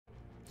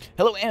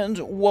Hello and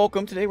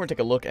welcome. Today we're going to take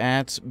a look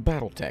at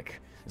BattleTech.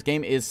 This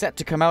game is set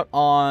to come out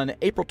on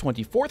April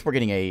 24th. We're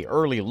getting an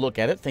early look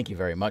at it. Thank you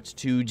very much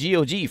to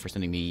GOG for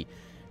sending me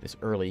this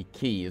early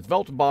key. It's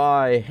developed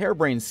by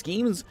Harebrained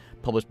Schemes,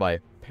 published by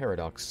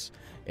Paradox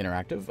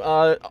Interactive.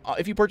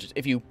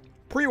 If you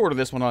pre-order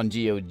this one on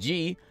GOG,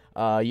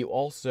 you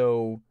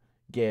also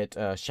get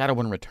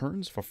Shadowrun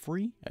Returns for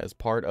free as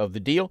part of the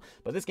deal.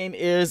 But this game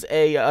is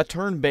a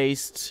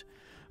turn-based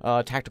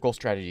tactical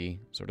strategy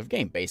sort of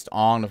game based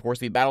on, of course,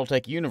 the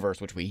BattleTech universe,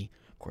 which we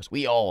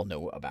all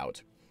know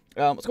about.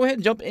 Let's go ahead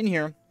and jump in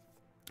here.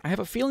 I have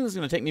a feeling this is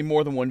going to take me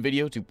more than one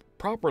video to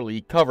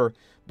properly cover,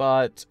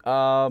 but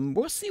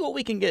we'll see what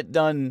we can get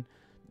done.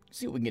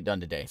 See what we can get done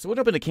today. So we'll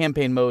jump into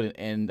campaign mode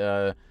and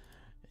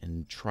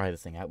try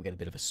this thing out. We got a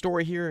bit of a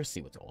story here.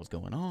 See what's all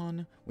going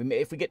on.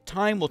 If we get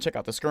time, we'll check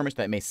out the skirmish.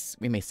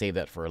 We may save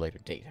that for a later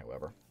date.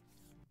 However,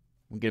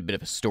 we'll get a bit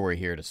of a story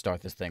here to start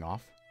this thing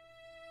off.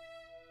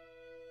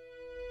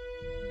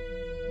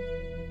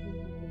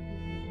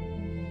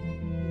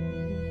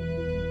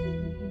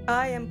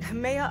 I am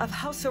Kamea of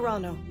House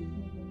Arano,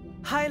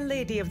 High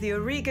Lady of the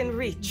Oregon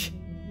Reach,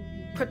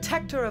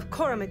 Protector of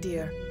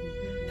Coromadir,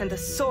 and the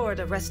Sword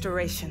of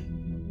Restoration.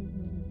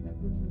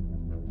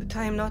 But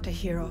I am not a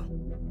hero,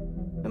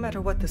 no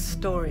matter what the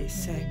stories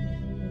say.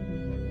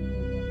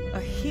 A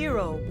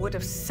hero would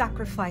have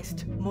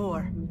sacrificed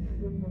more,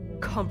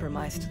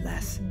 compromised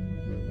less.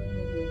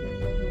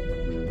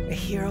 A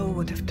hero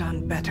would have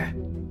done better.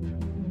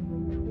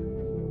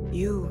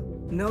 You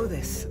know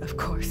this, of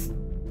course.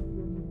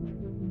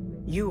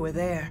 You were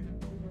there.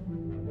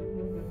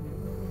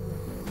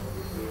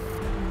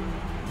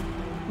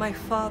 My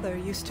father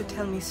used to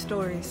tell me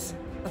stories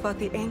about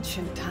the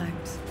ancient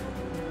times,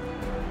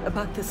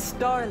 about the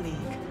Star League,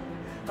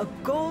 a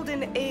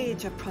golden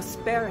age of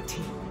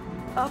prosperity,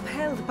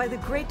 upheld by the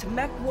great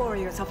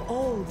MechWarriors of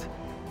old,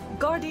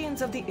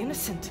 guardians of the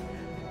innocent,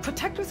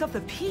 protectors of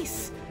the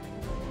peace.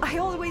 I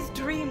always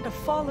dreamed of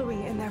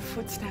following in their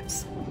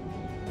footsteps.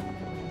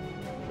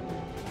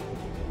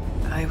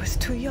 I was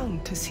too young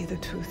to see the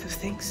truth of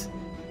things.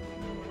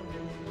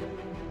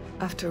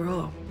 After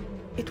all,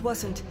 it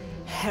wasn't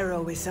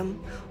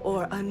heroism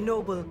or a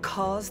noble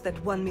cause that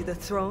won me the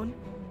throne.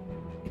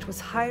 It was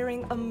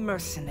hiring a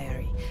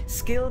mercenary,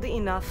 skilled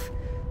enough,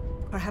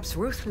 perhaps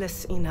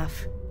ruthless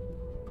enough,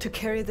 to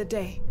carry the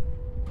day.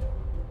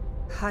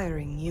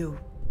 Hiring you.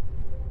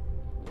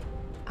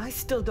 I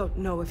still don't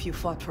know if you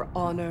fought for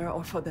honor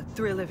or for the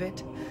thrill of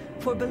it,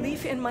 for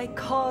belief in my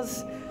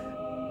cause,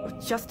 or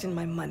just in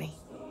my money.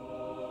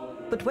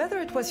 But whether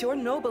it was your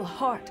noble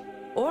heart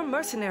or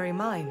mercenary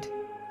mind,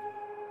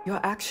 your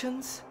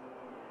actions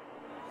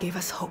gave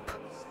us hope.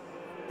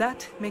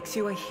 That makes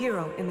you a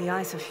hero in the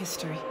eyes of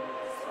history.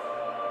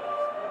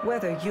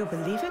 Whether you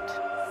believe it,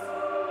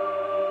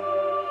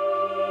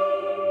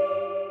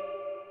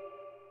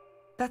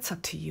 that's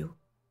up to you.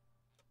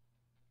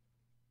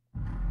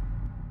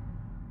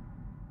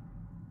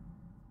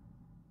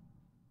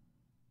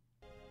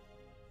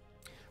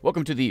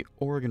 Welcome to the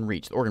Oregon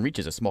Reach. The Oregon Reach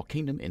is a small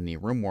kingdom in the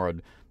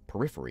Rimworld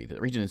periphery. The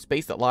region in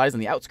space that lies on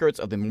the outskirts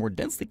of the more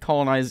densely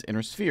colonized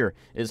inner sphere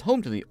is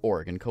home to the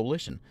Oregon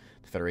Coalition.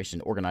 The Federation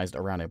organized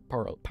around a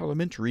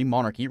parliamentary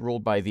monarchy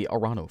ruled by the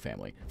Arano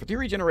family. For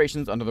 3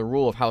 generations under the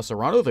rule of House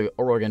Arano, the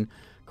Oregon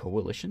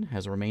Coalition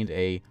has remained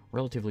a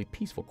relatively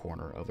peaceful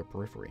corner of the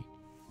periphery.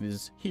 It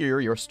is here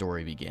your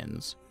story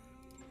begins.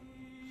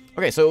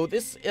 Okay, so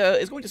this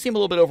is going to seem a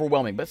little bit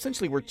overwhelming, but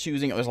essentially we're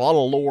choosing, there's a lot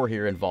of lore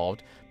here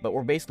involved, but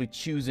we're basically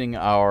choosing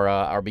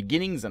our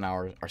beginnings and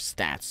our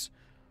stats.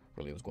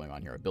 Really what's going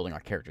on here, building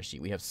our character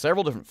sheet. We have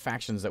several different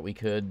factions that we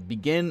could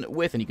begin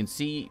with, and you can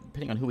see,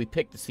 depending on who we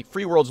pick, the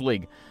Free Worlds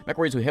League.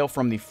 MechWarriors who hail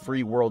from the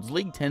Free Worlds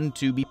League tend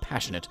to be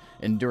passionate,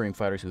 enduring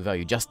fighters who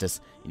value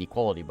justice and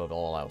equality above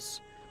all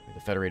else. We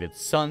have the Federated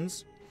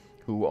Sons,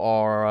 who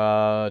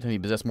are tend to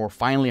possess more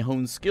finely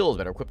honed skills,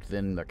 better equipped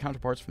than their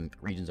counterparts from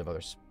regions of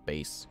other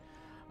space.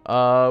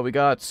 We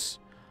got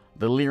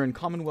the Lyran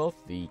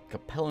Commonwealth, the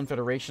Capellan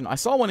Federation. I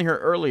saw one here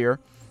earlier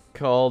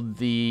called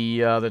the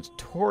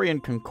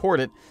Taurian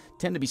Concordat.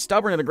 Tend to be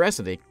stubborn and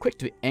aggressive. They're quick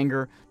to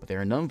anger, but they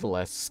are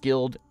nonetheless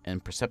skilled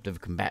and perceptive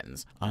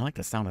combatants. I like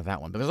the sound of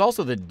that one. But there's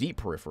also the Deep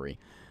Periphery.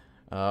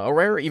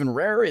 Even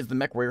rarer is the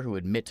MechWarrior who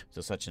admit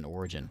to such an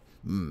origin.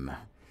 I'm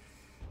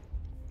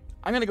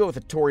going to go with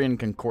the Taurian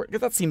Concordat,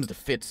 because that seems to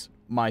fit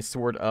my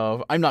sort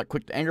of... I'm not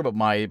quick to anger, but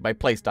my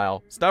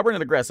playstyle. Stubborn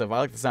and aggressive. I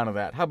like the sound of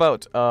that. How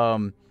about...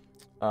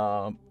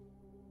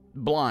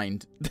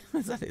 Blind.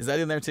 Is that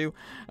in there too?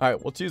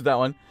 Alright, we'll choose that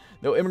one.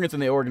 Though immigrants in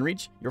the Oregon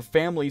Reach, your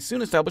family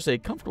soon established a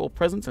comfortable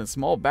presence in a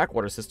small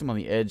backwater system on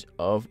the edge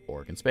of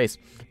Oregon space.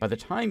 By the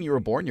time you were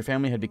born, your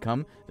family had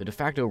become the de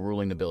facto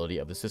ruling nobility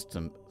of the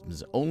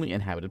system's only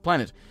inhabited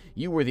planet.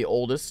 You were the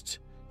oldest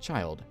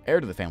child, heir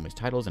to the family's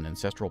titles and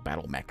ancestral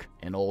BattleMech,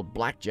 an old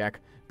blackjack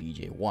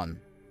BJ-1.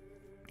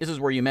 This is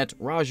where you met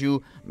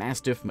Raju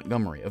Mastiff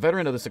Montgomery, a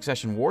veteran of the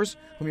Succession Wars,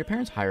 whom your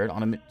parents hired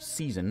on a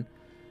season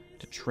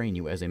to train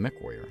you as a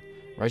MechWarrior.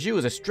 Raju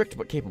was a strict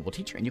but capable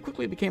teacher, and you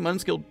quickly became a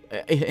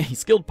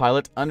skilled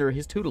pilot under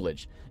his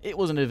tutelage. It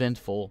was an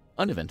uneventful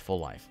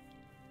life.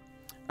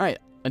 Alright,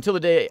 until the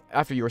day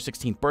after your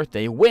 16th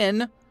birthday,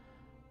 when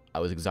I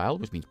was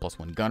exiled, which means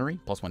 +1 gunnery,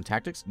 +1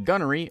 tactics.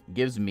 Gunnery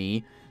gives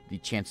me the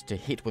chance to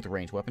hit with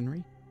ranged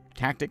weaponry.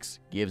 Tactics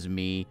gives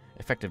me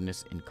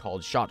effectiveness in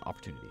called shot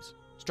opportunities.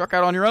 Struck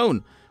out on your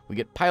own, we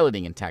get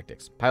piloting and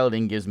tactics.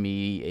 Piloting gives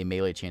me a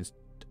melee chance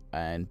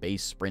and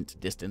base sprint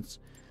distance.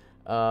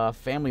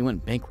 Family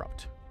went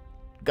bankrupt.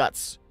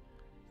 Guts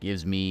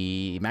gives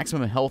me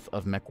maximum health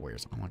of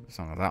MechWarriors. I want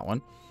some of that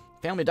one.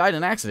 Family died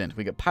in an accident.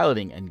 We get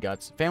piloting and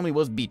guts. Family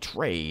was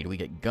betrayed. We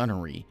get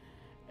gunnery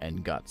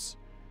and guts.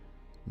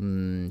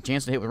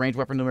 Chance to hit with ranged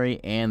weaponry,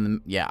 and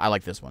yeah, I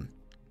like this one.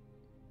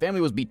 Family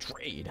was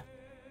betrayed.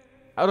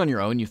 Out on your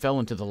own, you fell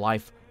into the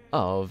life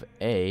of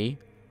a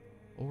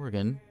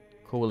Oregon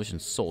Coalition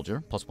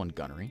soldier, +1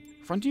 gunnery.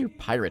 Frontier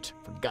pirate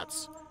for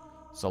guts.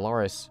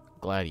 Solaris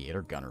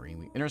gladiator gunnery.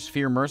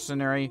 Intersphere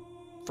mercenary,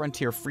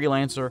 frontier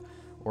freelancer,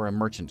 or a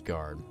merchant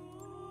guard.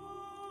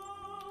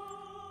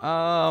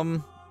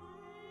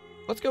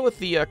 Let's go with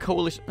the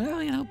coalition.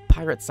 Well, you know,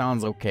 pirate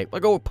sounds okay. I'll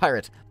go with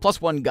pirate,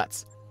 +1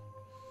 guts.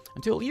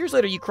 Until years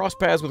later, you cross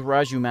paths with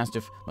Raju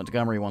Mastiff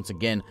Montgomery once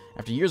again.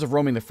 After years of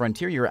roaming the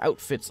frontier, your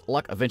outfit's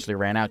luck eventually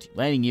ran out,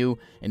 landing you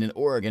in an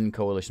Oregon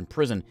Coalition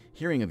prison.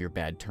 Hearing of your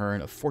bad turn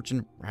of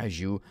fortune,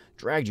 Raju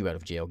dragged you out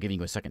of jail, giving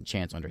you a second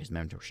chance under his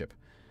mentorship.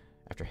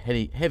 After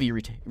heavy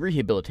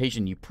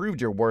rehabilitation, you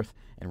proved your worth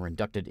and were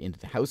inducted into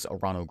the House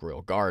Arano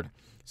Grill Guard.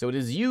 So it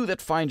is you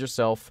that find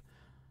yourself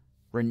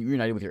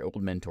reunited with your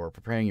old mentor,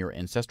 preparing your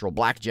ancestral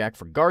blackjack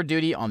for guard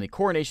duty on the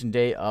coronation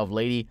day of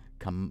Lady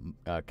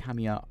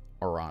Kamiya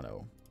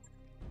Arano.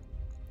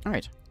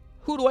 Alright.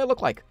 Who do I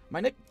look like?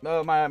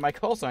 My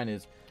call sign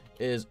is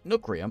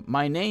Nookrium.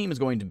 My name is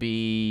going to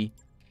be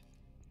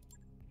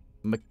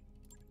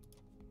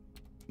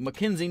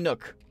Mackenzie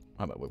Nook.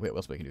 How about wait, what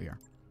else we can do here?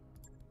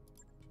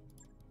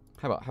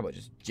 How about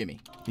just Jimmy?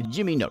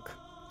 Jimmy Nook.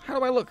 How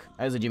do I look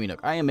as a Jimmy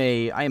Nook? I am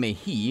a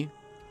he,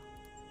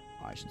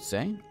 I should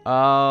say.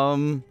 I'll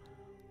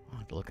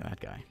have to look at that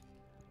guy.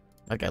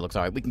 That guy looks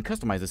alright. We can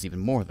customize this even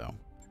more though.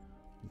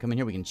 Come in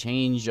here, we can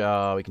change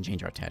our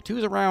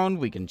tattoos around,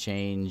 we can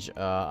change,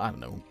 I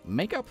don't know,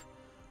 makeup,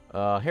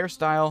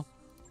 hairstyle.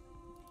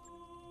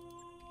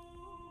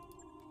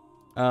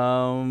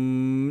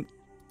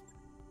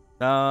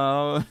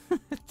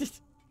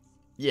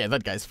 Yeah,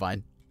 that guy's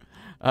fine.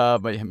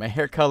 My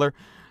hair color.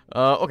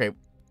 Okay.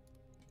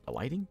 A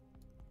lighting?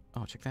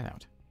 Oh, check that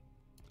out.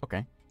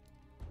 Okay.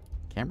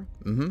 Camera?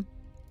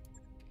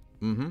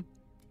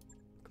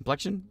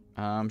 Complexion?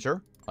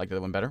 Sure. I like the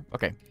other one better.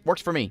 Okay.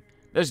 Works for me.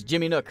 There's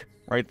Jimmy Nook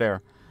right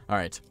there.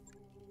 Alright.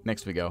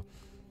 Next we go.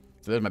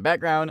 So there's my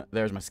background.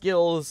 There's my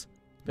skills.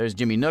 There's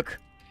Jimmy Nook.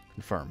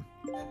 Confirm.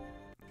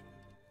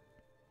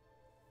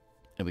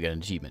 And we got an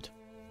achievement.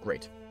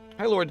 Great.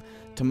 High Lord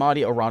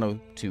Tamadi Arano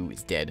II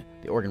is dead.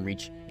 The Oregon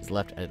Reach is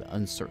left at an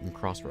uncertain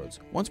crossroads.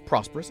 Once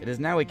prosperous, it is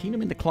now a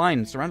kingdom in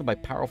decline, surrounded by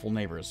powerful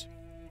neighbors.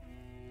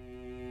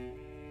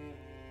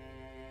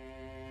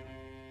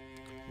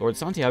 Lord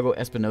Santiago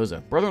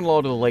Espinoza,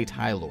 brother-in-law to the late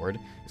High Lord,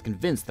 is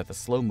convinced that the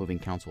slow-moving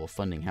Council of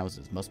Funding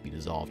Houses must be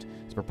dissolved.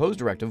 His proposed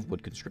directive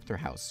would conscript their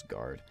house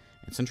guard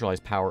and centralize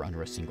power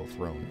under a single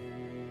throne.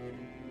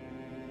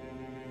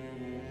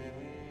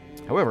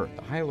 However,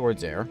 the High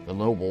Lord's heir, the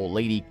noble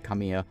Lady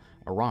Kamiya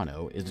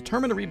Arano, is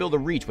determined to rebuild the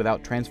Reach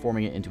without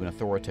transforming it into an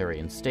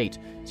authoritarian state.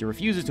 She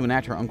refuses to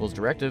enact her uncle's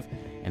directive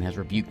and has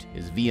rebuked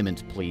his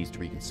vehement pleas to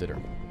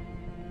reconsider.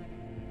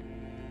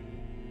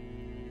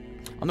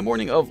 On the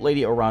morning of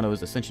Lady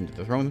Arano's ascension to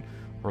the throne,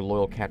 her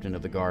loyal captain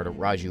of the guard,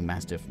 Raju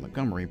Mastiff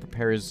Montgomery,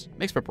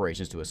 makes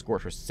preparations to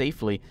escort her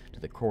safely to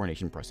the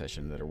coronation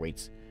procession that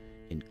awaits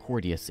in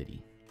Cordia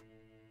City.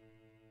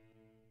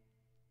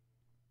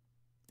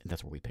 And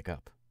that's where we pick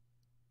up.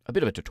 A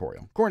bit of a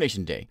tutorial.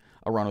 Coronation Day,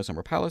 Arano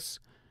Summer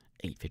Palace,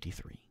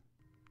 8:53.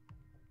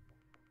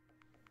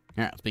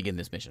 Alright, let's begin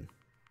this mission.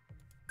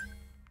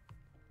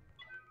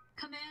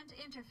 Command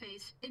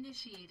interface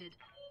initiated.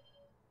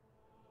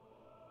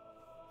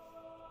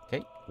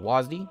 Okay,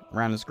 WASD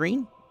around the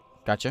screen.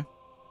 Gotcha.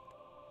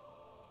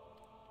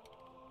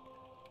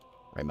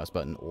 Right mouse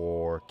button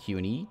or Q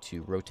and E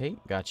to rotate.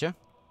 Gotcha.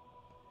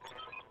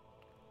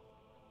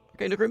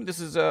 Okay, Nookrium, this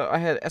is, I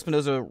had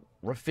Espinoza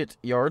refit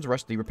yards,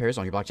 rush the repairs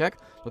on your blackjack.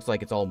 Looks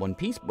like it's all in one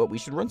piece, but we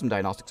should run some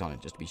diagnostics on it,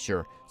 just to be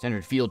sure.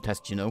 Standard field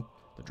test, you know,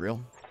 the drill.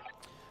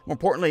 More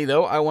importantly,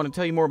 though, I want to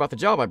tell you more about the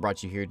job I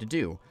brought you here to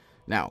do.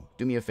 Now,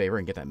 do me a favor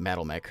and get that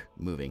BattleMech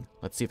moving.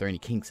 Let's see if there are any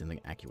kinks in the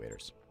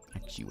actuators.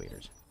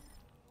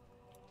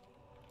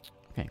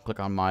 Okay, click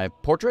on my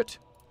portrait.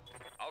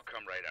 I'll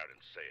come right out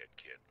and say it,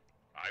 kid.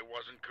 I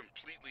wasn't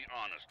completely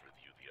honest with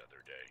you the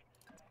other day.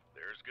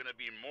 There's gonna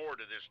be more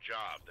to this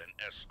job than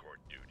escort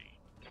duty.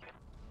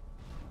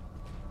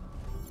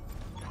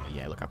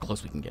 Yeah, look how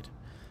close we can get.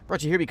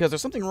 Brought you here because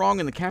there's something wrong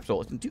in the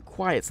capital. It's been too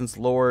quiet since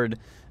Lord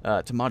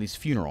Tamadi's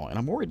funeral, and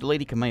I'm worried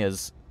Lady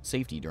Kamiya's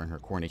safety during her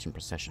coronation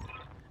procession.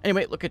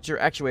 Anyway, look at your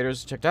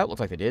actuators checked out. Looks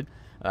like they did.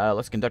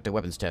 Let's conduct a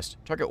weapons test.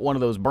 Target one of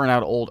those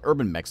burnout old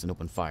urban mechs and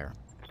open fire.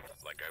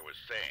 Like I was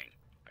saying,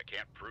 I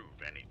can't prove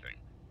anything,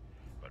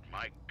 but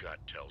my gut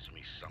tells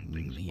me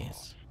something's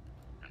off.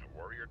 And a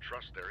warrior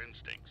trusts their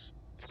instincts.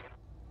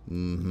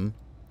 Mm-hmm.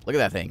 Look at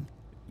that thing.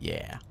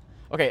 Yeah.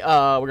 Okay,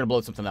 we're gonna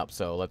blow something up,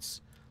 so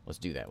let's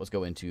do that. Let's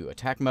go into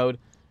attack mode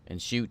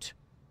and shoot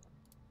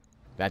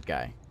that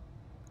guy.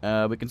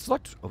 We can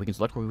select where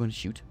we want to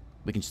shoot.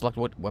 We can select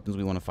what weapons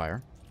we want to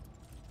fire.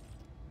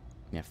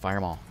 Yeah, fire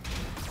them all.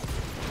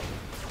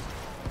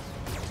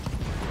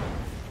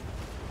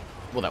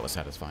 Well, that was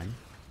satisfying.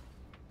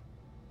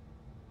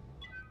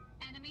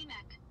 Enemy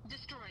mech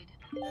destroyed.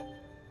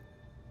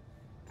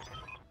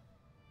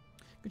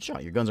 Good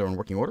shot. Your guns are in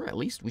working order. At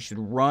least we should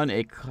run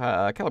a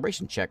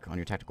calibration check on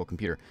your tactical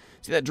computer.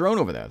 See that drone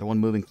over there? The one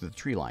moving through the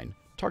tree line.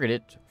 Target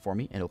it for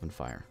me and open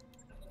fire.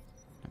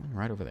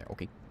 Right over there.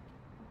 Okay.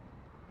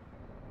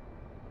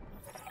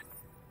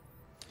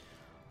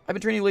 I've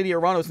been training Lady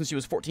Arano since she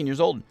was 14 years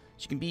old.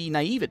 She can be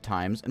naive at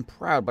times and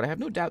proud, but I have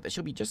no doubt that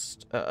she'll be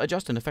a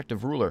just and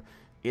effective ruler.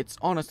 It's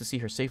on us to see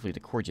her safely to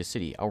Cordia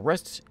City. I'll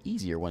rest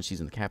easier once she's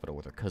in the capital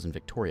with her cousin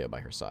Victoria by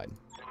her side.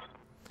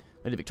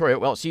 Lady Victoria,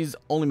 well, she's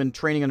only been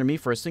training under me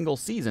for a single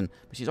season,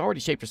 but she's already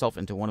shaped herself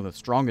into one of the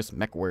strongest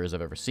MechWarriors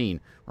I've ever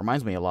seen.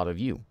 Reminds me a lot of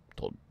you,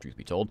 truth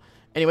be told.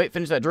 Anyway,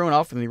 finish that drone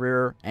off in the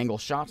rear angle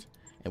shot,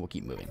 and we'll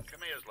keep moving.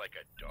 Kameya's like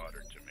a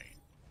daughter to me,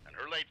 and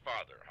her late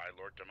father, High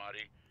Lord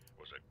Tamati,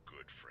 was a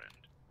good friend.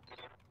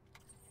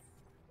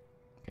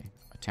 Okay,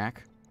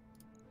 attack.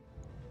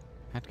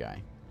 That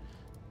guy.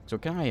 So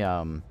can I,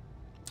 oh,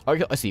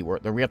 let's see, we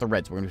got the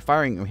reds. We're going to be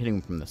firing and hitting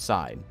them from the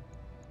side.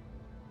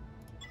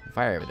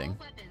 Fire everything.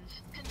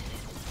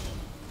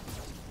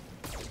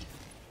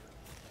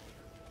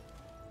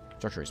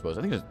 Structure exposed.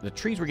 I think the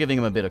trees were giving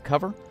him a bit of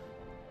cover.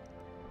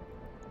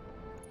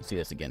 Let's see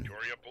this again.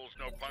 Victoria pulls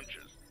no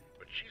punches,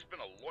 but she's been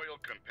a loyal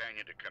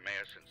companion to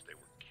Kameya since they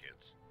were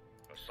kids.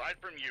 Aside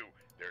from you,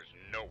 there's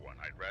no one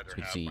I'd rather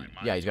have see. by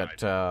my Yeah, he's side.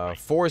 got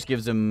force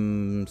gives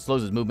him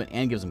slows his movement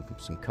and gives him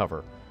some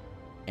cover,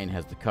 and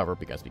has the cover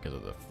because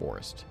of the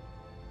forest.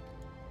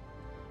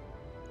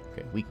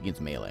 Okay, weak against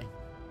melee.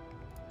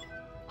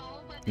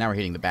 Now we're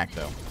hitting the back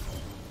though.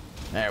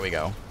 There we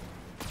go.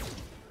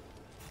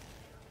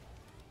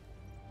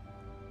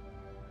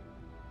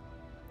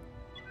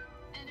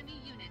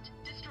 Enemy unit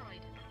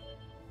destroyed.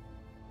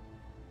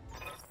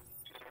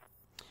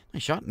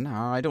 Nice shot.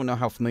 Now, I don't know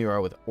how familiar you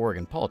are with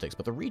Oregon politics,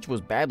 but the Reach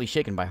was badly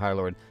shaken by High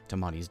Lord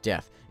Tamati's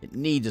death. It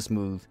needs a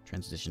smooth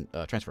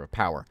transfer of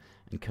power,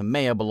 and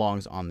Kameya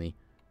belongs on the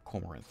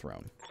Cormorant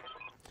throne.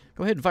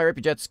 Go ahead and fire up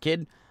your jets,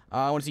 kid.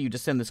 I want to see you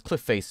descend this cliff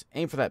face.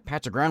 Aim for that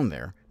patch of ground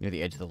there, near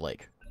the edge of the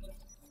lake.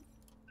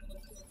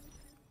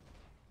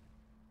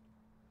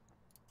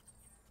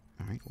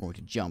 Alright, we're going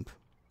to jump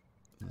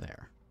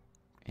there.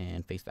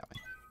 And face that way.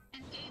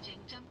 Engaging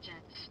jump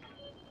jets.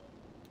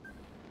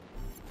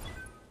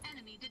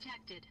 Enemy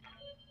detected.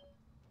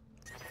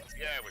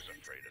 Yeah, I was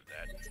afraid of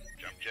that.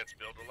 Jump jets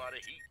build a lot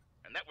of heat,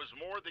 and that was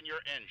more than your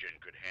engine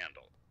could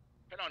handle.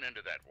 Head on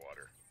into that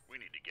water. We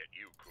need to get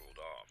you cooled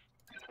off.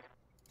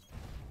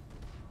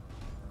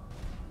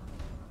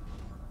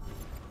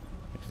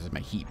 This is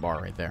my heat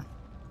bar right there.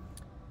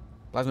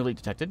 Plasma leak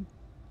detected.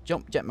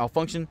 Jump jet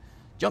malfunction.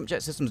 Jump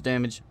jet systems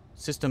damage.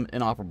 System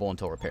inoperable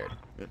until repaired.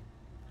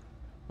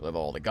 Love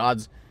all the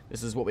gods.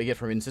 This is what we get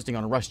for insisting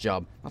on a rush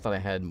job. Not that I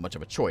had much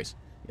of a choice.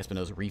 The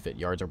Espinosa refit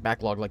yards are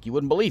backlogged like you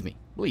wouldn't believe.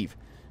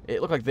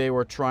 It looked like they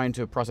were trying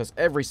to process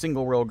every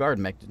single Royal Guard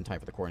mech in time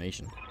for the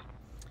coronation.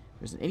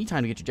 There isn't any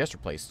time to get your jets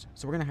replaced,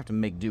 so we're going to have to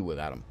make do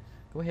without them.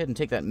 Go ahead and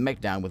take that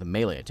mech down with a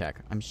melee attack.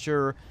 I'm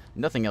sure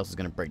nothing else is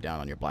going to break down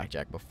on your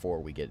blackjack before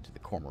we get to the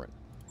Cormorant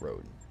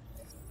Road.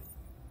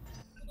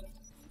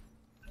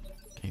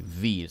 Okay,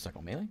 V to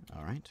cycle melee.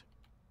 Alright.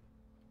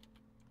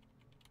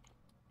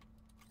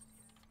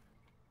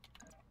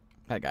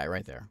 That guy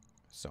right there.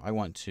 So I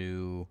want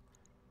to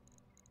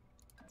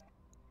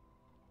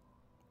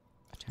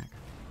attack.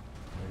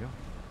 There we go.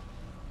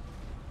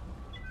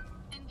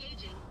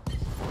 Engaging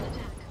missile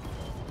attack.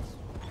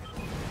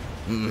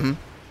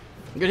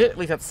 Good hit. At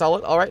least that's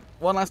solid. All right.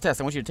 One last test.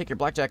 I want you to take your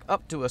blackjack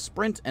up to a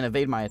sprint and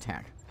evade my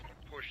attack.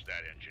 Push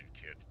that engine,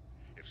 kid.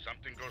 If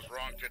something goes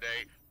wrong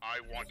today,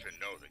 I want to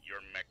know that your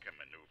mech can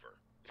maneuver.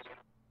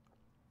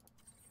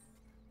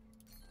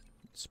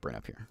 Sprint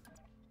up here.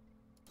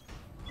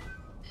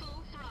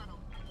 Full throttle.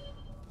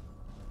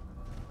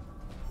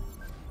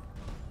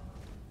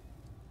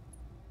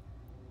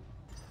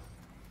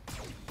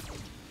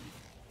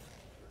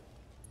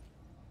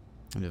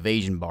 An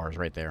evasion bars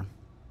right there.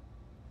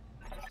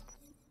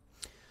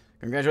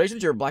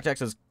 Congratulations, your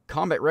blackjack's as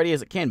combat ready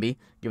as it can be,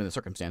 given the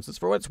circumstances.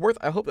 For what it's worth,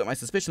 I hope that my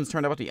suspicions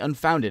turned out to be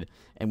unfounded,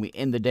 and we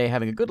end the day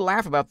having a good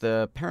laugh about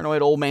the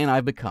paranoid old man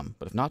I've become.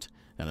 But if not,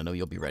 then I know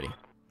you'll be ready.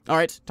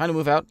 Alright, time to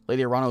move out.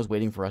 Lady Arano is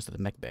waiting for us at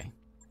the mech bay.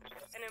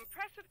 An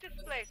impressive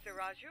display, Sir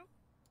Raju.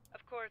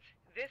 Of course,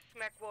 this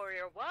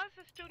MechWarrior was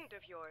a student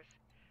of yours.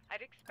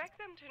 I'd expect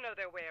them to know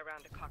their way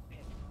around a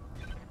cockpit.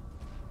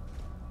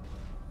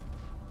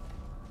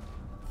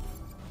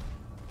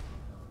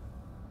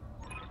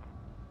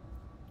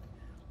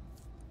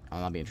 I'll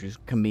now be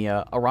introduced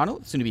Camilla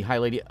Arano, soon-to-be High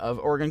Lady of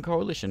Oregon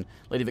Coalition.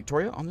 Lady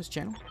Victoria on this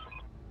channel.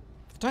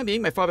 For the time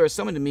being, my father has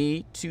summoned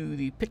me to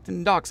the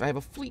Picton docks. I have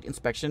a fleet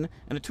inspection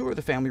and a tour of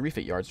the family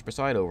refit yards to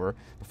preside over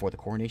before the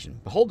coronation.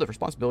 Behold the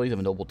responsibilities of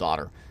a noble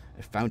daughter,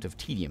 a fount of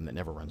tedium that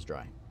never runs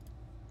dry.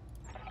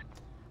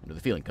 I know the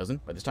feeling, cousin.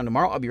 By this time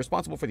tomorrow, I'll be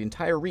responsible for the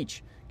entire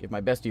reach. Give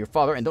my best to your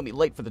father, and don't be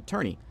late for the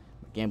tourney.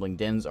 My gambling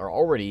dens are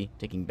already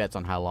taking bets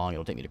on how long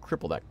it'll take me to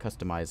cripple that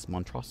customized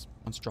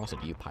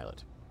monstrosity you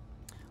pilot.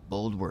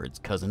 Bold words,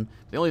 cousin.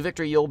 The only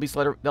victory they'll be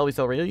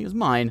celebrating is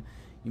mine.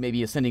 You may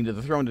be ascending to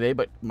the throne today,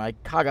 but my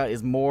Kaga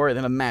is more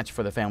than a match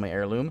for the family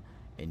heirloom,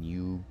 and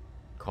you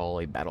call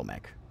a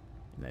BattleMech.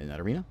 In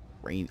that arena,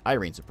 I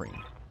reign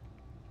supreme.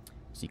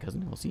 See,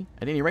 cousin, we'll see.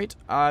 At any rate,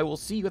 I will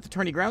see you at the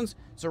tourney grounds.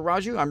 Sir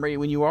Raju, I'm ready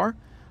when you are.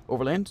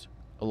 Overland,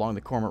 along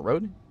the Cormorant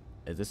Road,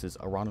 as this is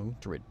Arano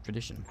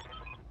tradition.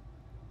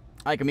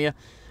 Hi, Camilla.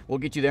 We'll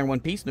get you there in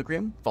one piece.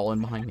 Nookrium, fall in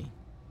behind me.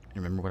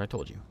 And remember what I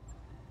told you.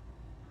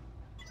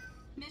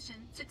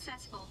 Mission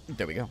successful.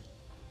 There we go.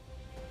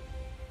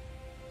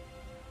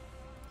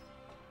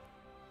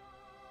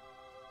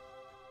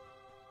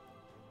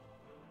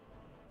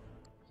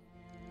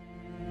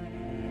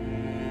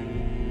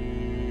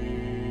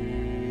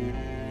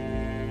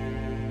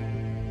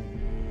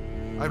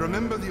 I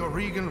remember the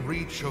Oregon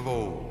Reach of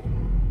old,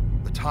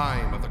 the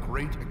time of the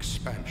Great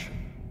Expansion.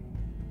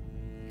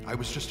 I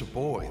was just a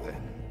boy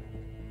then.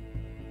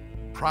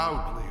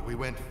 Proudly we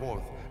went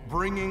forth,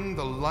 bringing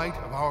the light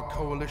of our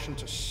coalition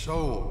to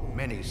so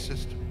many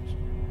systems.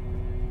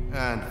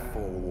 And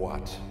for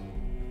what?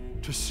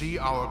 To see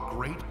our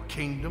great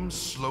kingdom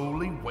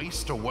slowly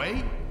waste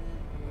away?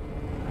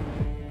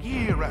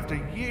 Year after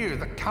year,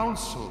 the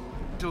Council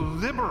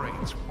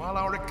deliberates while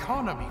our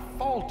economy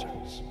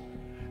falters,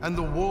 and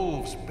the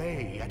wolves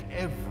bay at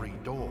every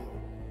door,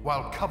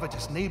 while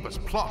covetous neighbors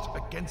plot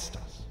against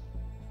us.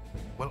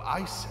 Well,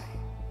 I say,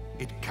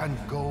 it can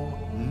go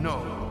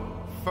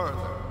no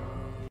further.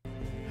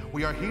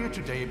 We are here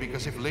today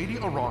because if Lady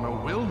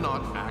Arano will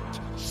not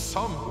act,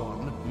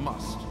 someone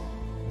must.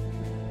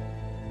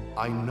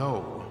 I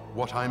know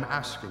what I'm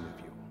asking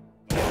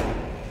of you.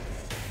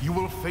 You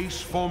will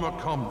face former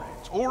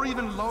comrades, or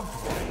even loved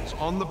ones,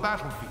 on the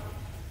battlefield.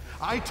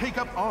 I take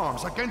up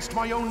arms against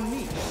my own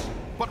niece.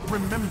 But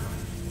remember,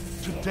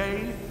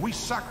 today we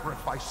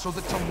sacrifice so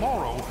that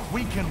tomorrow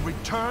we can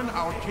return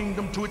our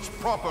kingdom to its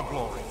proper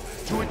glory,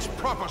 to its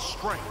proper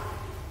strength.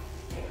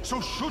 So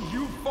should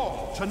you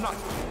fall tonight,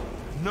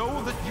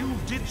 know that you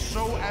did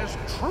so as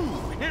true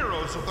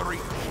heroes of the Reach.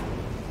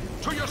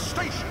 To your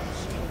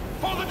stations,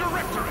 for the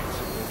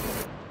Directorate!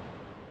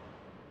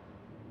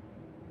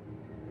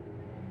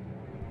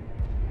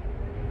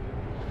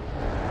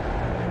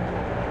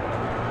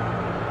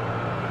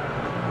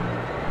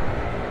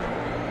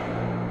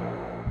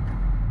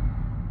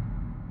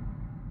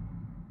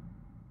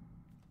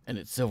 And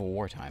it's Civil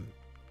War time.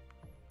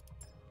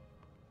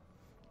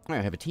 I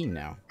have a team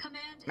now. Command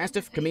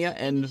Mastiff, Camilla,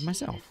 and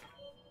myself.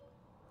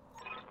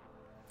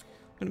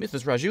 I'm gonna miss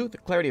this Raju, the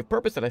clarity of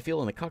purpose that I feel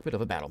in the cockpit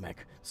of a BattleMech.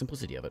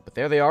 Simplicity of it. But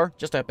there they are,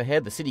 just up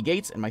ahead, the city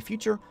gates, and my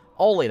future,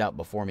 all laid out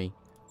before me.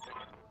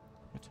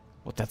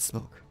 What's that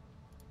smoke?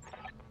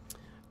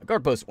 A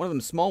guard post, one of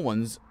them small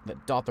ones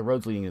that dot the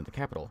roads leading into the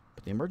capital.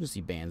 But the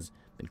emergency band's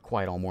been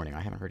quiet all morning.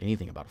 I haven't heard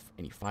anything about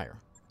any fire.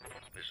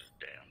 This is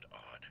damned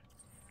odd,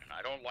 and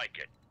I don't like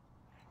it.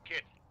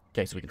 Kid.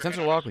 Okay, so we can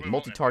sensor lock, we can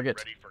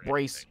multi-target,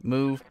 brace,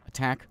 move,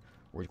 attack.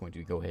 We're going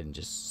to go ahead and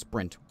just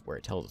sprint where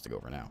it tells us to go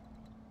for now.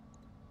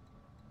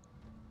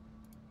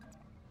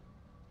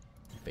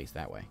 Face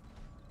that way.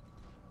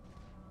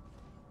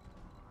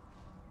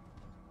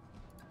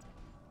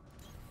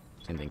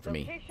 Same thing for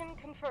me. Location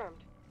confirmed.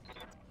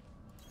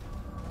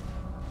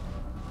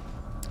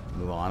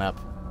 Move on up.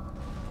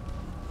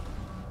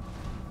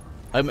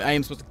 I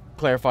am supposed to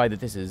clarify that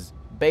this is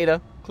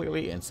beta,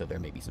 clearly, and so there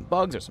may be some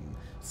bugs or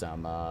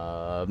some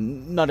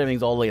not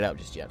everything's all laid out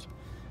just yet.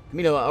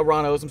 Camino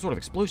Arano, some sort of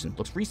explosion.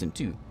 Looks recent,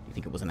 too. Do you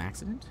think it was an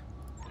accident?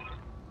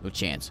 No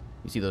chance.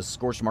 You see those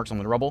scorched marks on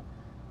the rubble?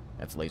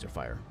 That's laser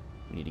fire.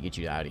 We need to get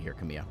you out of here,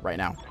 Camilla, right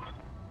now.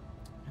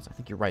 Yes, I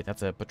think you're right.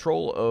 That's a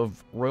patrol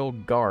of Royal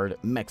Guard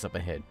mechs up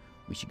ahead.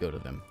 We should go to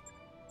them.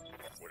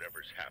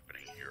 Whatever's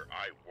happening here,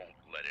 I won't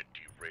let it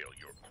derail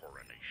your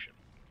coronation.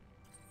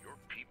 Your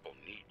people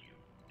need you.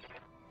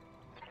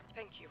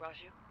 Thank you,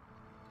 Raju.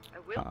 I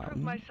will prove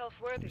myself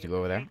worthy to go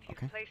over there? of the faith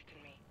Okay. you've placed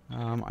in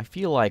me. I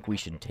feel like we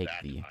should take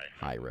That the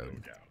I high have no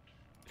road. doubt.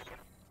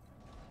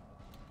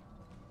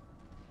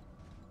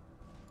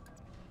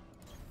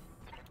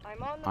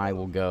 I'm on the I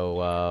will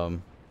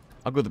go,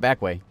 I'll go the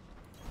back way.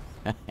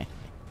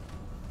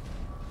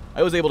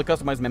 I was able to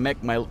customize my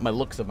mech, my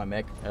looks of my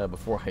mech,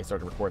 before I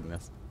started recording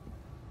this.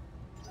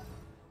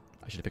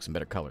 I should have picked some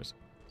better colors.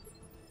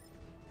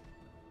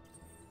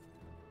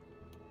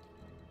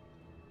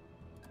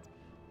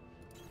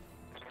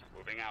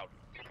 Moving out.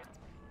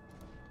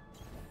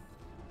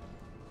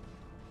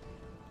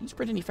 Can you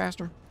sprint any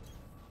faster?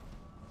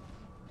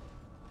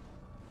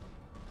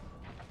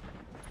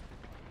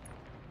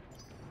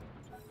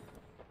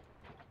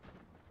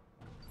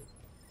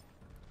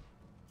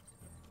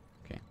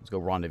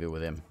 rendezvous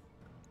with him.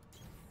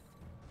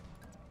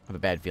 I have a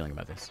bad feeling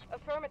about this.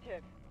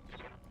 Affirmative.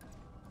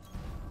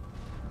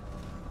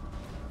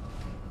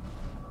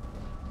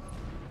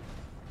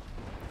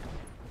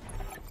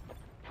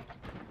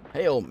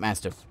 Hail,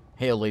 Mastiff.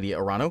 Hail, Lady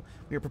Arano.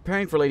 We were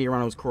preparing for Lady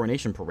Arano's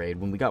coronation parade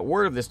when we got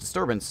word of this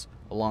disturbance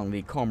along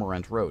the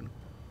Cormorant Road.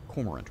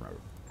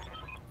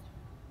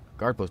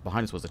 Guard post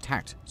behind us was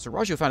attacked. Sir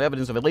Raju found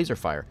evidence of a laser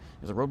fire.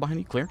 Is the road behind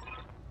you clear?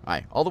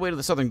 Aye. All the way to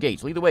the southern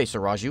gates. Lead the way, Sir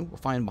Raju. We'll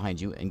find behind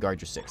you and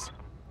guard your six.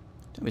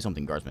 Tell me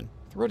something, Guardsman.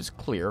 If the road is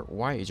clear,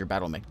 why is your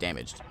battle mech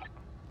damaged?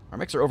 Our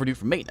mechs are overdue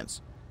for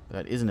maintenance. But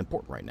that isn't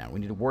important right now. We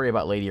need to worry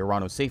about Lady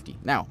Arano's safety.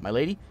 Now, my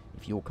lady,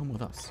 if you will come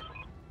with us.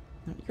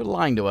 You're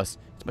lying to us.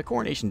 It's my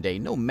coronation day.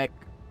 No mech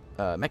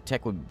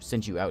tech would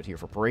send you out here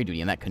for parade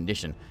duty in that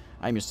condition.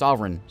 I am your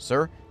sovereign,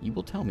 sir. You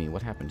will tell me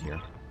what happened here.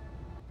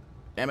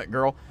 Damn it,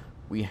 girl.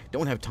 We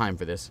don't have time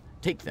for this.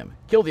 Take them.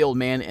 Kill the old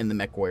man and the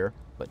MechWarrior,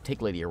 but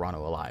take Lady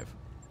Arano alive.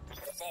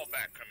 Fall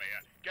back,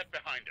 Kamea. Get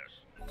behind us.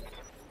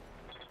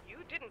 You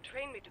didn't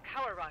train me to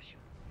cower, Raju.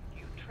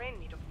 You trained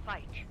me to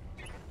fight.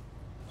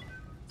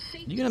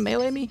 You gonna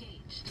melee me?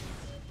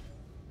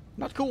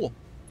 Not cool.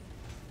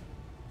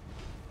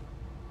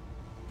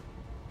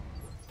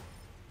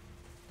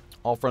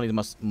 All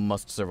friendlies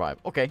must survive.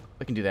 Okay,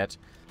 I can do that.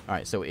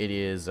 Alright, so it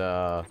is,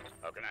 How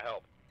can I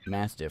help?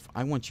 Mastiff.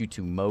 I want you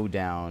to mow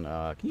down,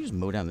 can you just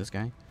mow down this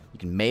guy? You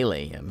can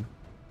melee him.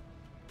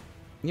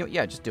 You know,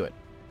 yeah, just do it.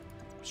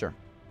 Sure.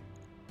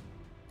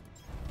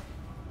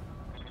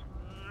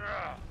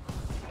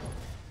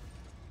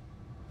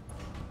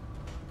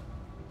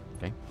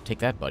 Okay, take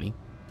that, buddy.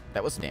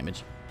 That was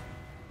damage.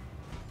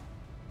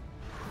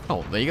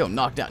 Oh, there you go.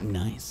 Knocked out.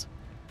 Nice.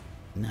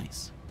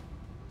 Nice.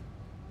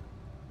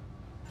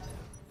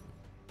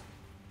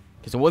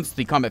 Okay, so once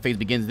the combat phase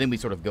begins, then we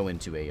sort of go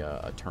into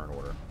a turn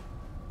order.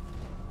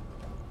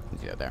 You can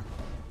see that there.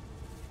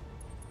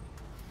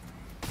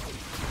 I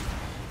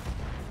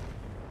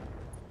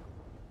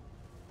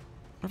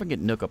wonder if I can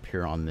get Nook up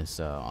here on this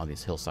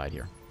hillside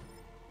here.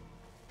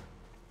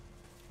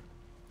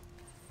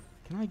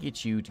 Can I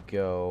get you to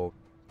go?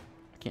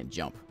 I can't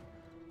jump.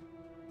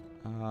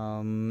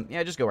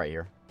 Yeah, just go right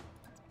here.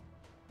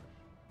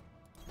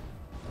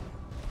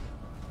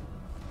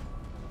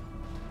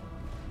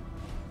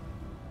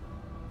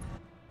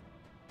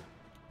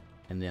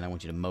 And then I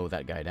want you to mow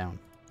that guy down.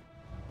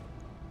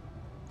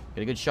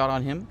 Get a good shot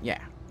on him?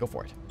 Yeah, go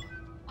for it.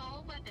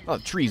 Oh,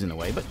 the tree's in the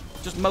way, but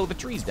just mow the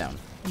trees down.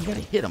 You gotta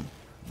hit him,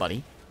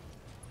 buddy.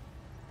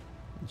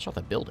 Shot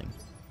that building.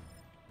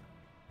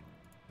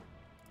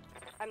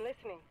 I'm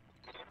listening.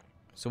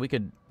 So we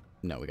could...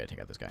 No, we gotta take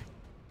out this guy.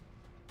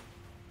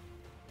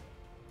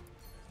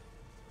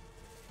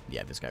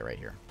 Yeah, this guy right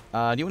here.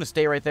 Do you want to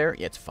stay right there?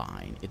 Yeah, it's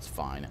fine. It's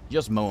fine.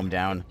 Just mow him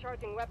down.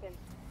 Charging weapon.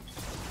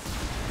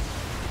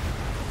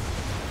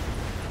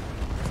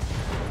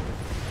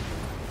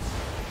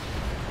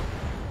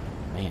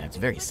 Man, it's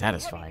very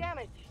satisfying.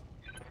 I've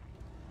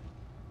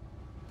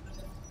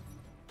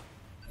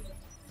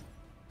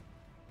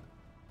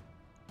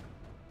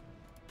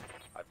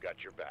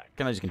got your back.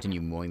 Can I just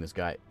continue mowing this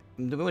guy?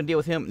 Do we want to deal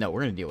with him? No,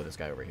 we're going to deal with this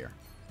guy over here.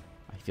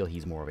 I feel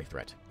he's more of a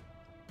threat.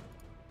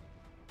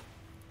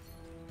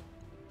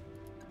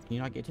 Can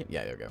you not get him?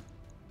 Yeah, there we go.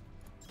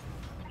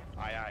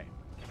 Aye, aye.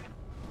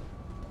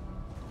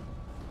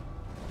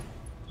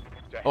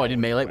 Oh, I did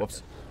melee.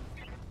 Whoops.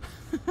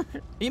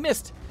 He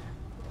missed.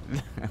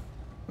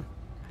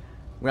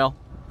 Well,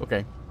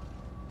 okay.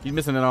 He's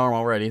missing an arm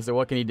already, so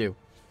what can he do?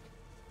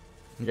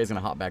 You guy's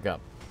going to hop back up.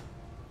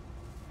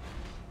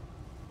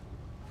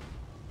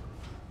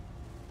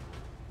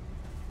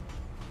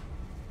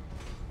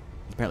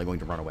 He's apparently going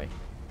to run away.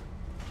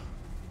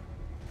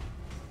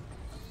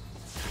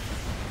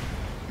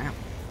 Ow.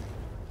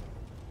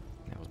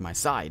 That was my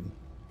side.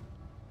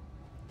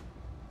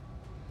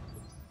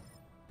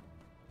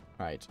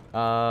 Alright.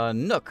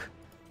 Nook.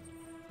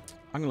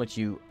 I'm going to let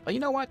you... you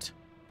know what?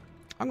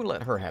 I'm going to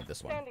let her have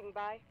this one. Standing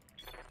by.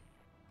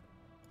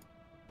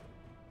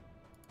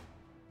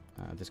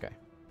 This guy.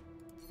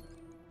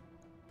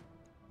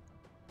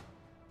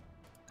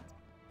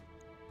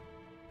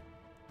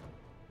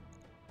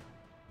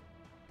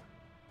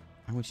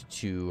 I want you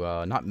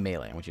to, not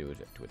melee, I want you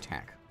to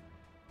attack.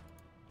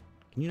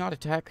 Can you not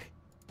attack?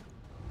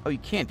 Oh, you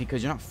can't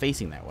because you're not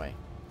facing that way.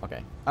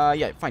 Okay.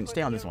 Yeah, fine,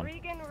 stay on this one.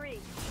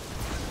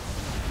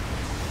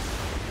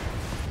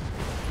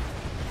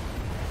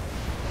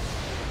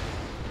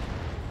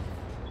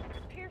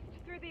 Pierced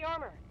through the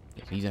armor.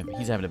 Yeah,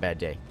 he's having a bad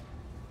day.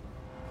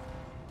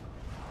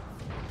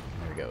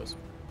 There he goes.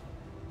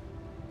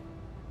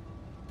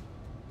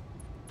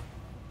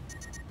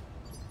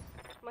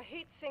 My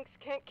heat sinks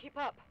can't keep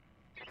up.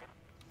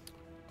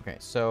 Okay,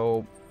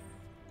 so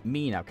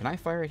me now. Can I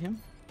fire at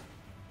him?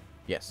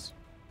 Yes.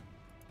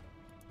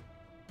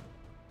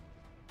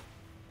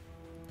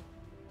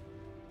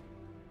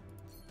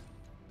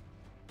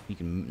 You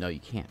can... No, you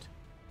can't.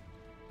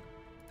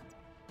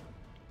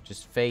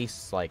 Just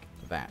face like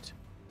that.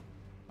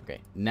 Okay,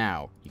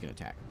 now you can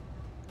attack.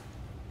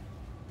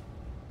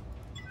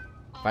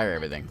 Fire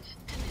everything.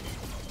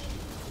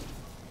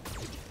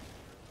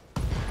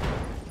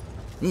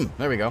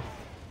 There we go.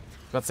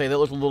 About to say that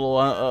looked a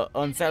little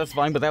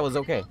unsatisfying, but that was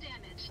okay.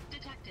 Damage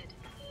detected.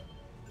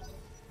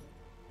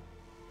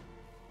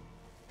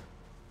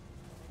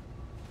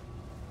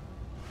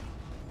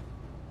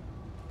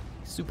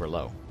 Super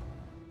low.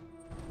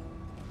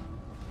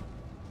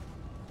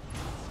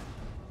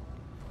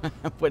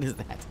 What is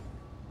that?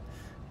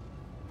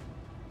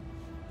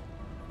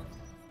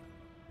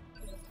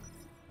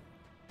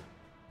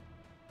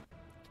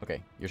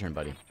 Okay, your turn,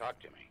 buddy. Talk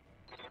to me.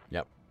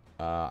 Yep.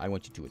 I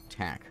want you to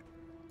attack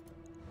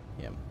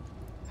him.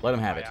 Let him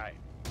have it. Aye, aye.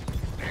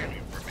 Damn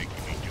you for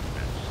making me do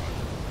that,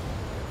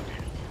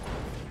 son.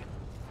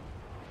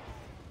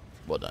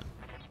 Well done.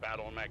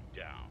 BattleMech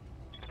down.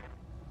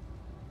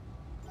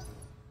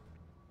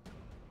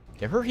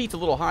 Okay, her heat's a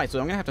little high, so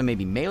I'm gonna have to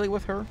maybe melee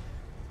with her,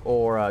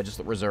 or just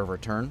reserve her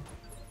turn.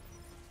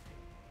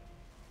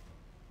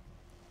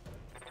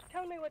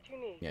 Tell me what you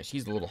need. Yeah,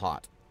 she's a little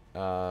hot.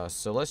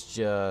 So let's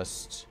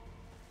just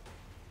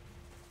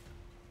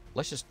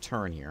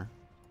turn here.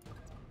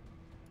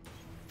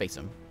 Face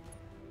him.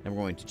 And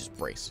we're going to just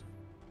brace.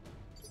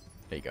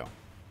 There you go.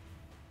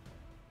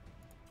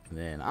 And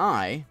then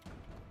I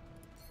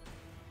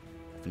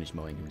finish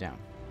mowing him down.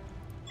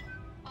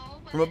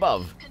 All From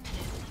above.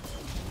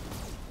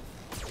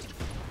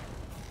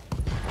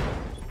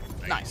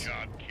 committed. Nice.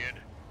 Job, kid.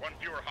 One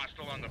fewer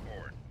hostile on the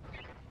board.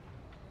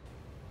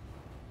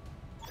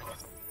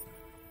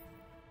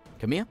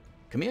 Camilla?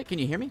 Camilla, can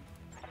you hear me?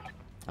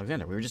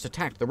 Alexander, we were just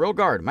attacked. The Royal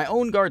Guard, my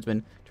own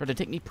guardsmen, tried to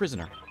take me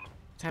prisoner.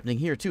 It's happening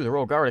here, too. The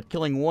Royal Guard are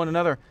killing one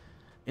another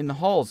in the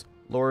halls.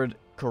 Lord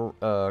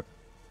Carosa's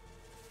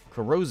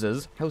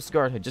house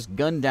guard had just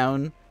gunned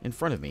down in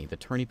front of me. The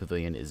tourney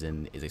pavilion is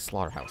a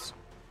slaughterhouse.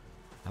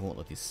 I won't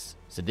let these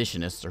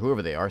seditionists, or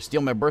whoever they are,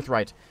 steal my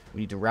birthright.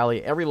 We need to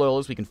rally every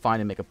loyalist we can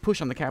find and make a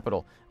push on the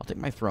capital. I'll take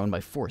my throne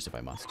by force if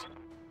I must.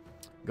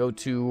 Go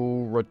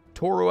to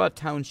Rotorua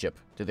Township,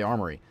 to the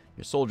armory.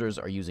 Your soldiers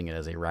are using it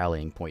as a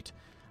rallying point.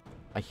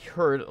 I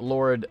heard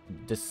Lord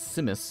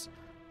Decimus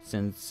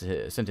sent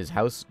his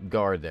house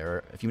guard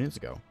there a few minutes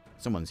ago.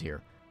 Someone's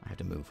here. I have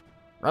to move.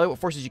 Rally what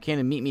forces you can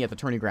and meet me at the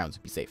tourney grounds.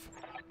 Be safe.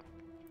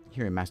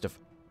 Here in Mastiff,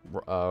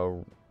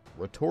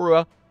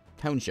 Rotorua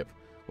Township.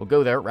 We'll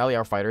go there, rally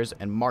our fighters,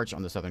 and march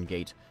on the southern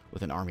gate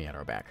with an army at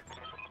our back.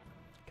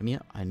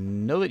 Camilla, I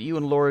know that you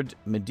and Lord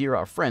Madeira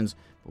are friends,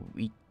 but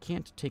we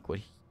can't take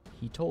what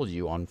he told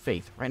you on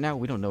faith. Right now,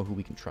 we don't know who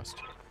we can trust.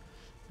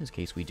 In this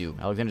case, we do.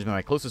 Alexander's been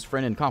my closest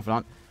friend and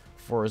confidant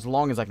for as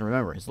long as I can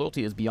remember. His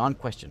loyalty is beyond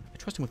question. I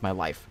trust him with my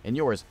life, and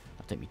yours.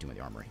 Now take me to the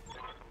armory.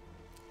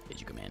 Did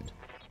you command?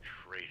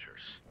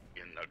 Traitors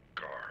in the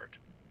guard.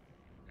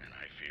 And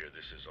I fear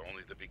this is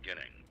only the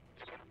beginning.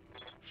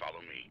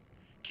 Follow me.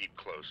 Keep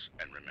close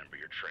and remember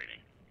your training.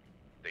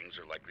 Things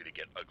are likely to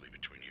get ugly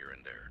between here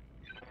and there.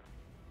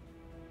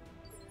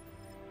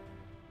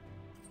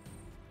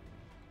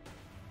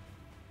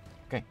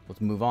 Okay,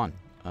 let's move on.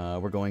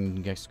 We're going,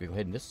 I guess, go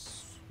ahead and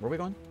this. Where are we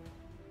going?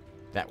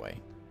 That way.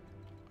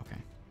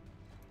 Okay.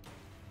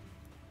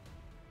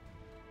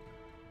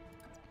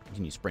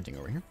 Continue sprinting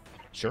over here.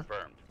 Sure.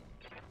 Confirmed.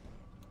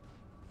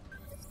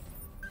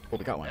 Oh,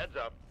 we got one. Heads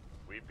up.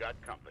 We've got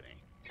company.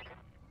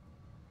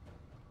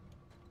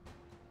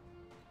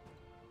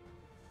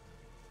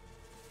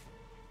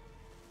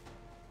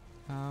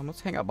 Let's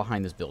hang out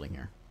behind this building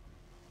here.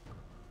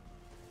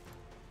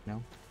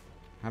 No?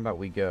 How about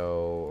we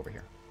go over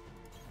here?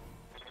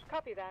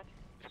 Copy that.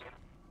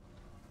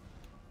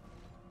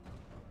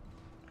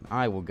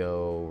 I will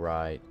go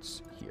right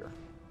here.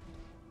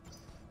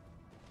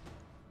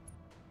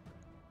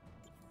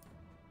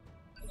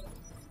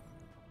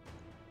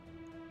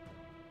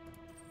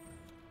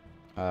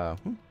 I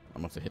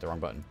must have hit the wrong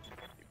button.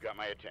 You've got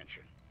my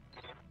attention.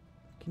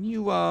 Can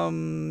you,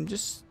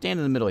 just stand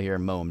in the middle here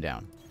and mow him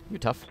down? You're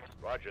tough.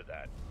 Roger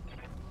that.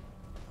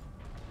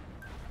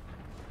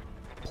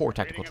 Poor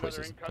tactical Reading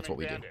another choices. That's what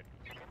we do. incoming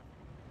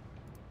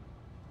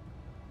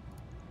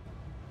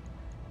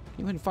Can you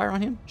go ahead and fire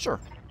on him? Sure.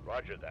 bandit.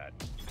 Roger that.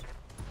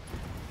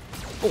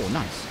 Oh,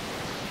 nice.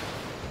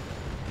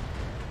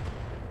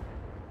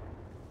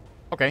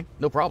 Okay,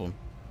 no problem.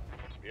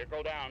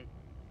 Vehicle down.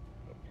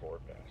 The poor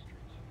bastards.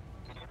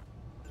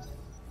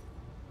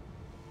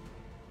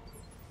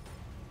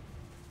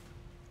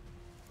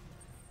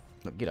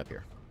 Look, get up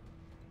here.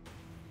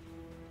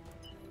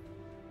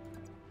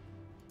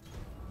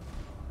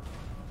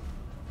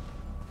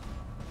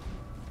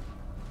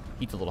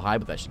 Heat's a little high,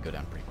 but that should go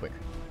down pretty quick.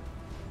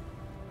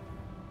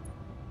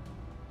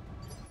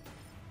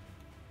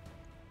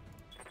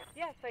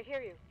 Yes, I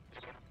hear you.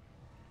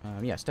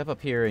 Yeah, step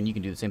up here and you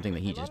can do the same thing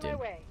that he I'm just on did.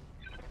 my way.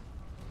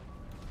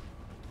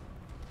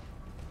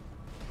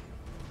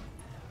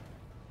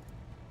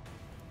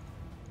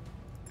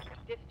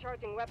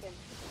 Discharging weapon.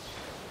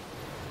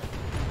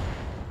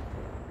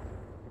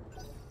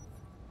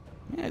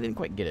 Yeah, I didn't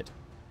quite get it.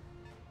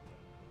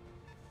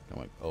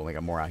 Oh, we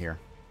got more out here.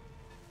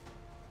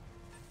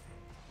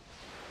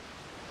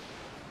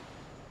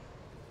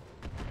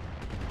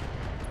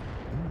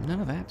 none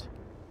of that.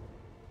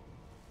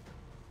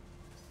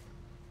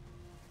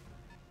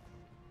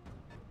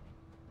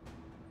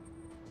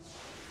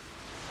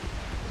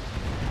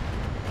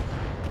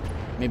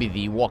 Maybe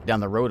the walk down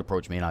the road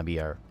approach may not be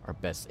our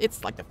best.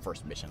 It's like the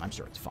first mission. I'm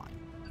sure it's fine.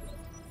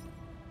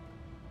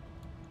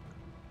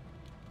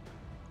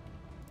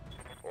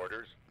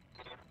 Orders?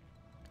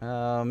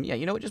 Yeah,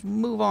 you know what? Just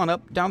move on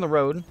up, down the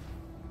road.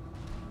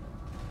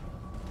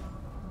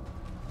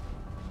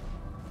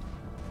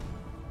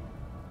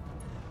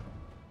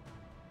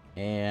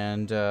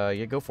 And,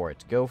 yeah, go for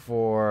it. Go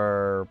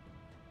for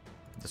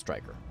the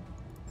striker.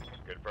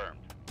 Confirmed.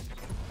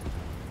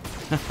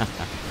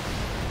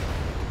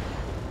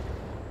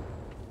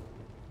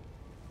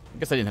 I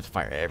guess I didn't have to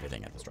fire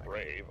everything at the striker.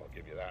 Brave, I'll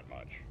give you that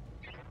much.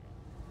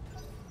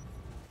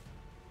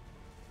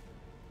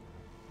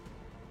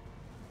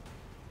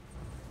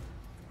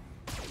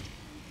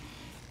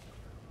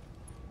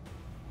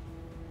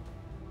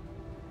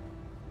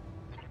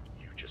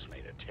 You just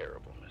made a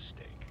terrible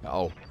mistake.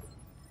 Oh.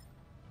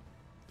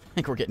 I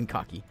think we're getting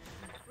cocky.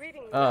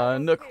 Reading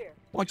Nook, clear.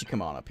 why don't you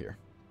come on up here?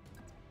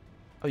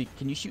 Oh,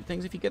 can you shoot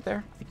things if you get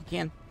there? I think you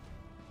can.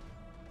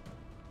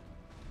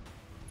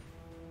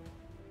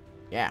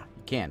 Yeah,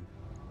 you can.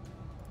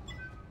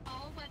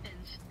 All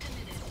weapons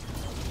committed.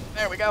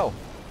 There we go.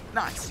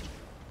 Nice.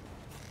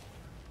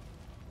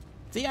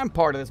 See, I'm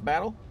part of this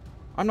battle.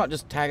 I'm not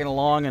just tagging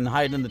along and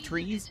hiding in the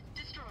trees.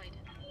 Destroyed.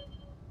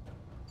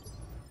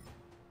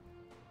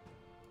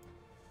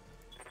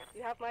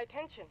 You have my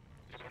attention.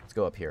 Let's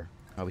go up here.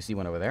 Oh, we see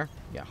one over there.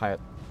 Yeah, high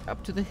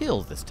up to the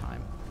hills this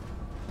time.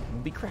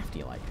 We'll be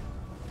crafty-like.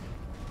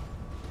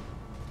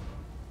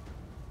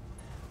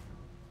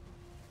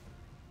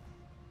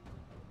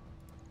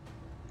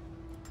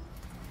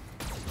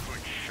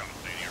 Good shot,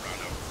 Lady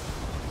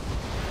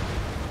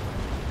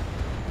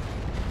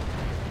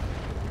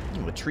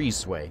Rhino. Ooh, the trees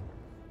sway.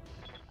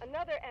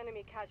 Another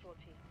enemy casualty.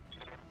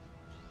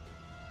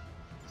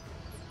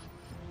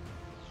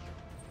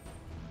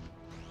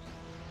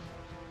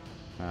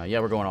 Yeah,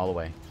 we're going all the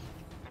way.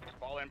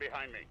 Fall in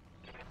behind me.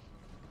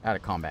 Out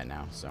of combat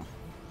now, so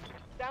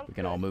Sounds we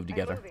can all good. move I'm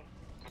together. moving.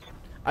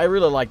 I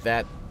really like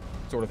that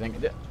sort of thing.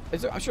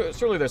 I'm sure,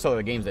 surely there's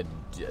other games that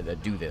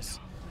do this,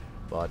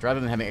 but rather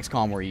than having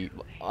XCOM where you,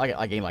 like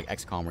a game like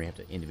XCOM where you have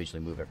to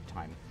individually move every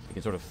time, you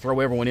can sort of throw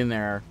everyone in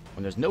there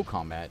when there's no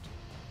combat.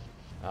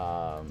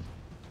 Copy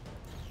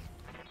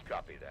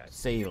that.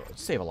 Save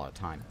a lot of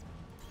time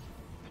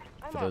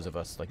I'm for on those it. of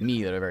us like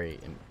me that are very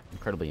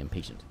incredibly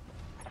impatient.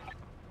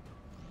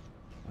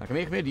 Come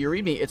here, do you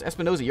read me? It's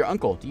Espinosa, your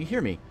uncle. Do you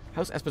hear me?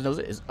 House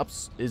Espinosa is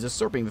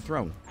usurping the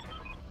throne.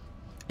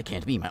 It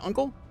can't be. My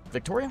uncle?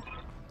 Victoria?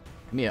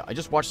 Mia, I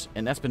just watched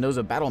an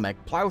Espinosa BattleMech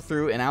plow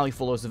through an alley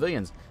full of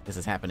civilians. This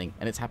is happening,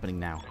 and it's happening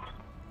now.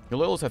 Your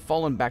loyals have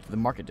fallen back to the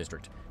market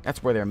district.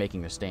 That's where they're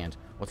making their stand.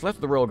 What's left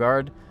of the Royal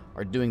Guard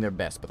are doing their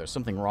best, but there's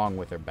something wrong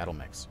with their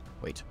BattleMechs.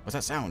 Wait, what's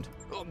that sound?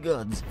 Oh,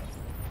 gods.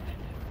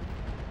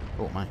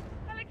 Oh, my.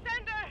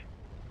 Alexander!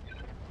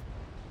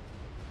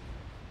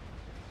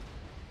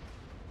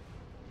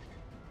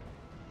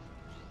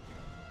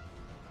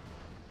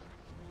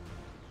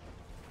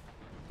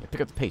 Yeah,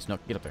 pick up the pace. No,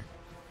 get up there.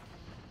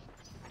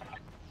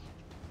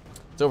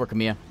 It's over,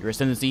 Camilla. Your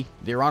ascendancy,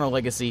 the Irano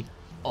legacy,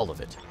 all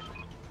of it.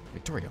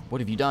 Victoria,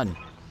 what have you done?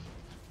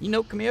 You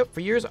know, Camilla,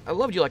 for years I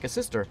loved you like a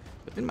sister,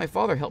 but then my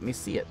father helped me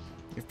see it.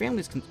 Your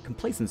family's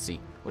complacency,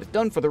 what it's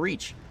done for the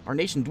Reach. Our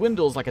nation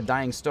dwindles like a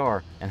dying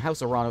star, and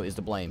House Irano is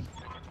to blame.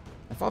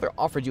 My father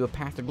offered you a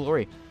path to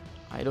glory.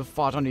 I'd have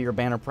fought under your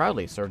banner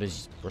proudly, served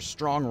as your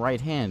strong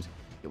right hand.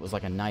 It was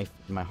like a knife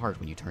in my heart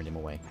when you turned him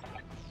away.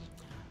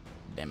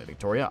 Damn it,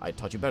 Victoria, I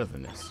taught you better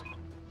than this.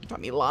 You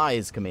taught me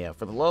lies, Camilla.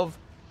 For the love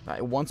that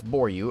I once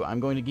bore you, I'm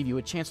going to give you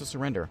a chance to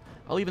surrender.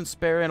 I'll even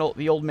spare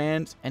the old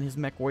man and his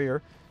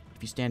MechWarrior.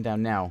 If you stand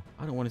down now,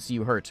 I don't want to see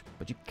you hurt,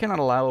 but you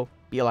cannot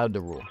be allowed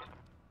to rule.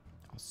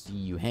 I'll see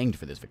you hanged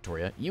for this,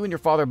 Victoria. You and your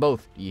father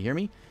both. Do you hear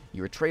me?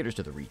 You are traitors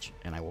to the Reach,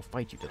 and I will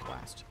fight you to the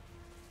last.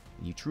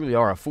 You truly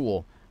are a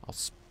fool. I'll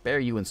spare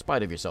you in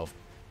spite of yourself,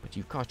 but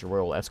you've cost your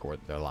royal escort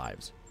their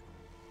lives.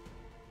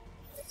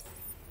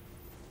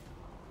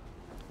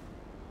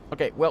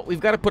 Okay, well, we've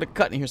got to put a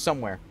cut in here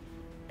somewhere,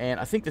 and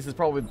I think this is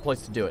probably the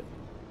place to do it.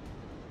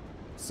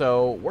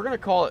 So we're going to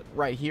call it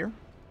right here,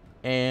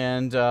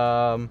 and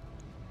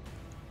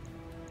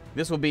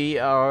this will be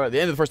the end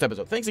of the first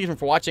episode. Thanks again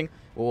for watching.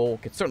 We'll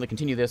certainly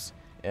continue this,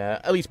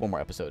 at least one more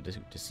episode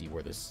to see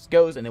where this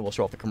goes, and then we'll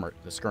show off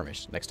the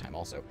skirmish next time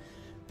also.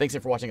 Thanks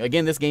again for watching.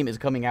 Again, this game is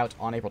coming out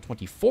on April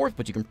 24th,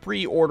 but you can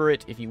pre-order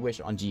it if you wish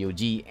on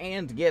GOG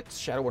and get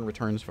Shadowrun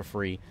Returns for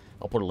free.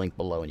 I'll put a link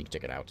below and you can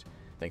check it out.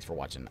 Thanks for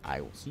watching.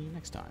 I will see you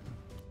next time.